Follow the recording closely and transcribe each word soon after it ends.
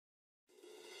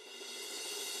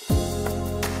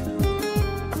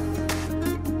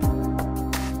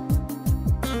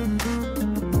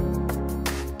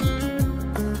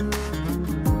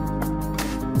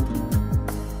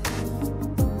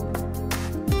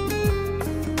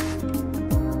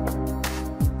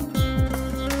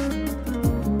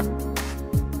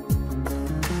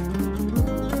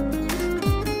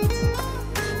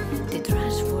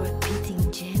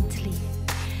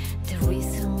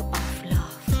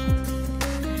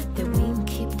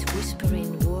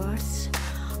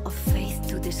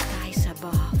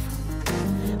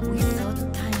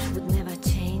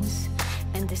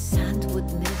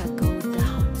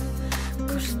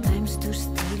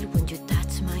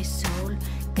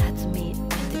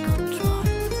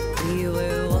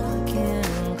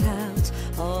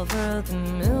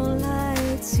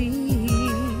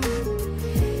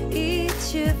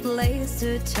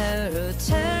lasted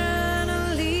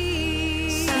eternally.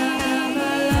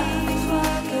 Summer lovers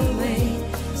walk away,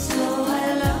 so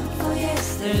I long for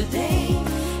yesterday.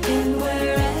 And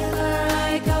wherever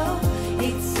I go,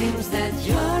 it seems that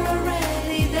you're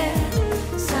already there.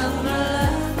 Summer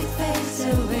love, it fades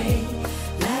away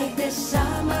like the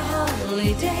summer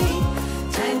holiday.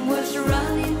 Time was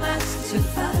running much too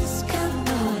fast. Come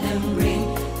on and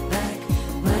bring back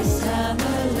my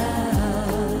summer love.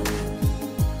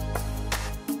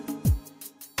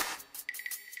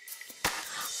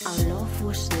 Our love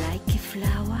was like a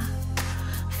flower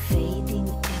fading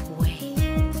away.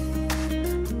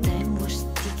 Time was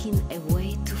ticking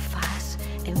away too fast,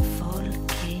 and fall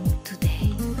came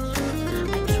today.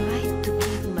 I tried to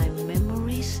keep my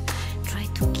memories,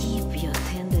 tried to keep your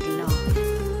tender love.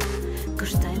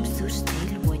 'Cause time stood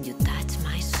still when you touched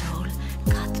my soul,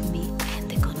 got me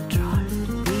under control.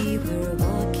 We were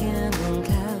walking on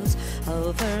clouds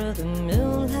over the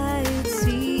moonlight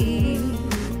sea.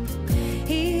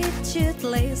 It just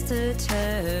lasted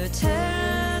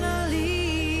eternally.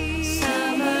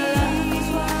 Summer lovers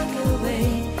walk away,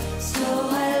 so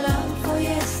I long for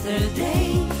yesterday.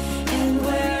 And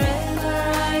wherever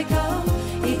I go,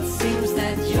 it seems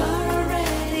that you're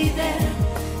already there.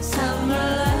 Summer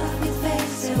love, it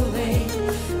fades away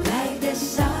like the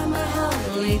summer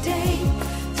holiday.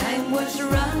 Time was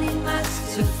running much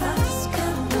too fast.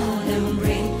 Come on and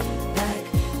bring back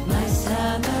my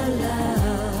summer love.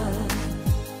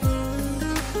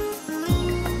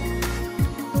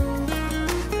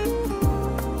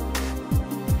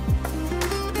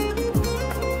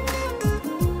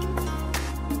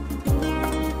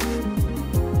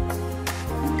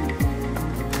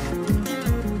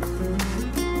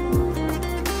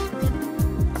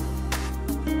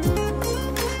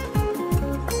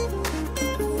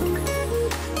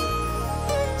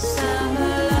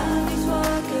 Summer lovers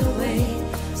walk away,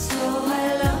 so I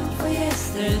long for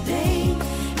yesterday.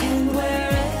 And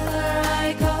wherever I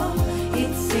go,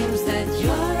 it seems that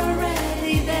you're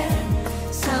already there.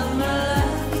 Summer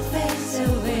love, it fades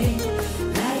away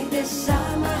like the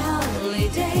summer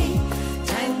holiday.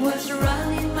 Time was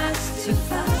running much too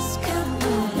fast. Come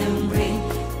on and bring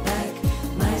back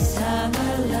my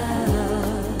summer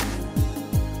love.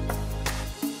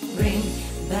 Bring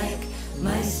back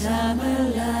my summer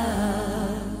love.